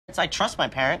I trust my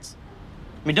parents.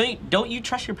 I mean, don't you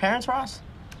trust your parents, Ross?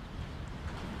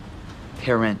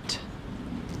 Parent.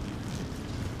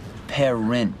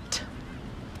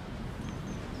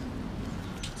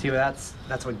 See, well,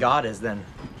 that's what God is then.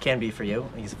 Can be for you.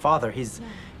 He's a father. He's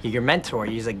your mentor.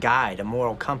 He's a guide, a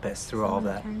moral compass through all of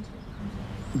that.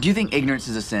 Do you think ignorance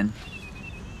is a sin?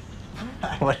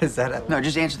 What is that? No,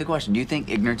 just answer the question. Do you think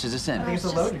ignorance is a sin? I think it's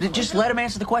a loaded question. Just let him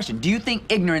answer the question. Do you think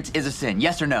ignorance is a sin?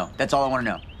 Yes or no? That's all I want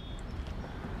to know.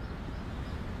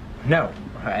 No,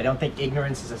 I don't think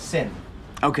ignorance is a sin.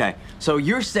 Okay, so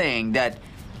you're saying that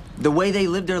the way they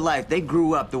lived their life, they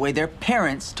grew up the way their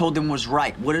parents told them was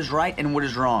right, what is right and what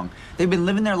is wrong. They've been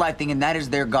living their life thinking that is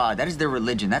their God, that is their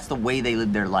religion, that's the way they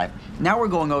live their life. Now we're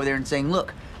going over there and saying,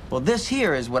 look, well, this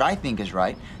here is what I think is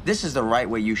right. This is the right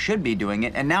way you should be doing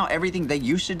it. And now everything they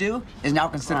used to do is now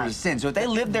considered a sin. So if they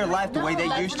live their life the way they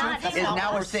used to, is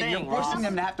now a sin. You're forcing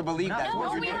them to have to believe that's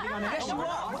what you're doing.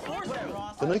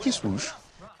 The Nike swoosh.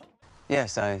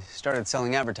 Yes, I started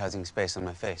selling advertising space on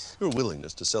my face. Your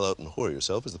willingness to sell out and whore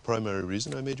yourself is the primary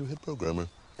reason I made you hit programmer.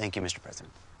 Thank you, Mr.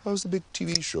 President. How's the big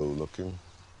TV show looking?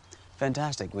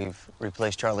 Fantastic. We've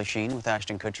replaced Charlie Sheen with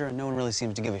Ashton Kutcher, and no one really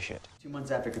seems to give a shit. 2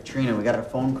 months after Katrina, we got a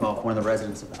phone call from one of the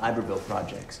residents of the Iberville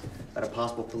projects about a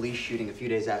possible police shooting a few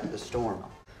days after the storm.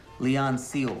 Leon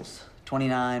Seals,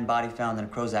 29, body found in a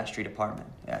Crozat Street apartment.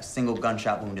 Yeah, single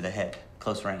gunshot wound to the head,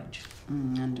 close range.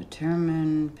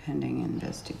 Undetermined, pending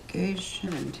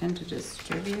investigation, intent to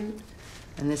distribute.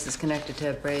 And this is connected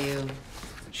to Abreu.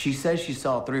 She says she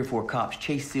saw 3 or 4 cops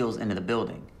chase Seals into the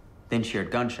building, then she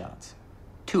heard gunshots.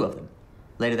 2 of them.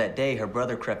 Later that day, her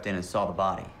brother crept in and saw the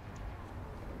body.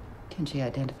 Can she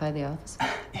identify the officer?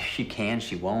 If she can,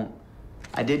 she won't.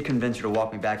 I did convince her to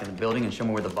walk me back in the building and show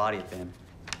me where the body had been.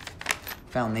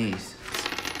 Found these.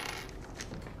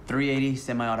 380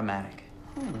 semi-automatic.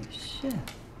 Holy shit.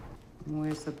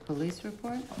 Where's the police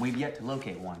report? We've yet to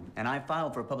locate one, and I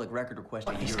filed for a public record request.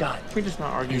 Hey, Scott, we just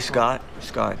not argue. Hey, Scott,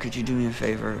 could you do me a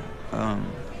favor?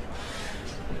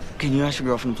 Can you ask your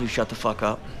girlfriend to please shut the fuck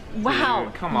up? Wow,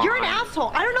 Dude, come on. You're an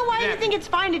asshole. I don't know why you think it's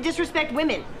fine to disrespect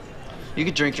women. You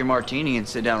could drink your martini and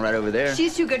sit down right over there.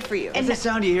 She's too good for you. What's that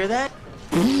sound? Do you hear that?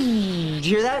 Did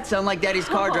you hear that? Sound like Daddy's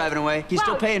car driving away. He's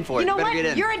still paying for it. You know Better what? get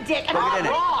in. You're a dick, and Better I'm get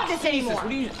in. not this anymore. What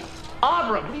are you...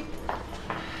 Abra, what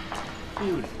are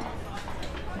you... Dude.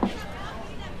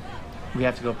 We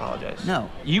have to go apologize. No.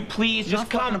 You please You're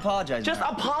just not fucking come. apologize. Just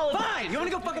apologize. Fine. You want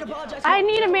to go fucking apologize? I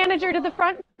need a manager to the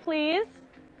front, please.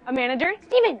 A manager?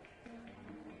 Steven!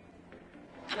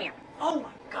 Come here. Oh my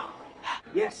God.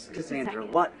 Yes, Cassandra.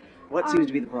 What seems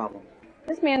to be the problem?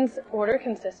 This man's order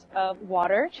consists of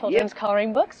water, children's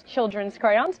coloring books, children's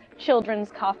crayons,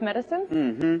 children's cough medicine.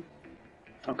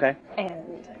 Mm-hmm. Okay.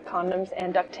 And condoms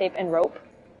and duct tape and rope.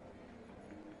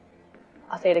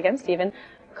 I'll say it again, Steven.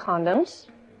 Condoms,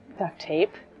 duct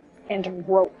tape, and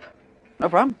rope. No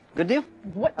problem. Good deal.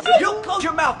 What? You close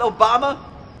your mouth, Obama!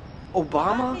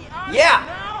 Obama?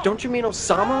 Yeah! Don't you mean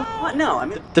Osama? What? No, I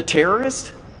mean... The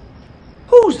terrorist?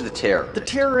 Who's the terrorist? The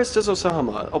terrorist is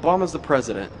Osama. Obama's the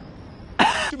president.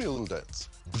 Give me a little dance.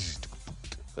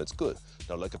 That's good.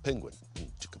 Now like a penguin.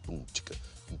 Chicka boom chicka.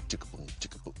 Chicka boom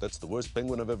chicka boom. That's the worst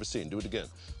penguin I've ever seen. Do it again.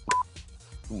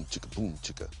 Boom chicka boom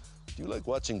chicka. Do you like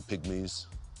watching pygmies?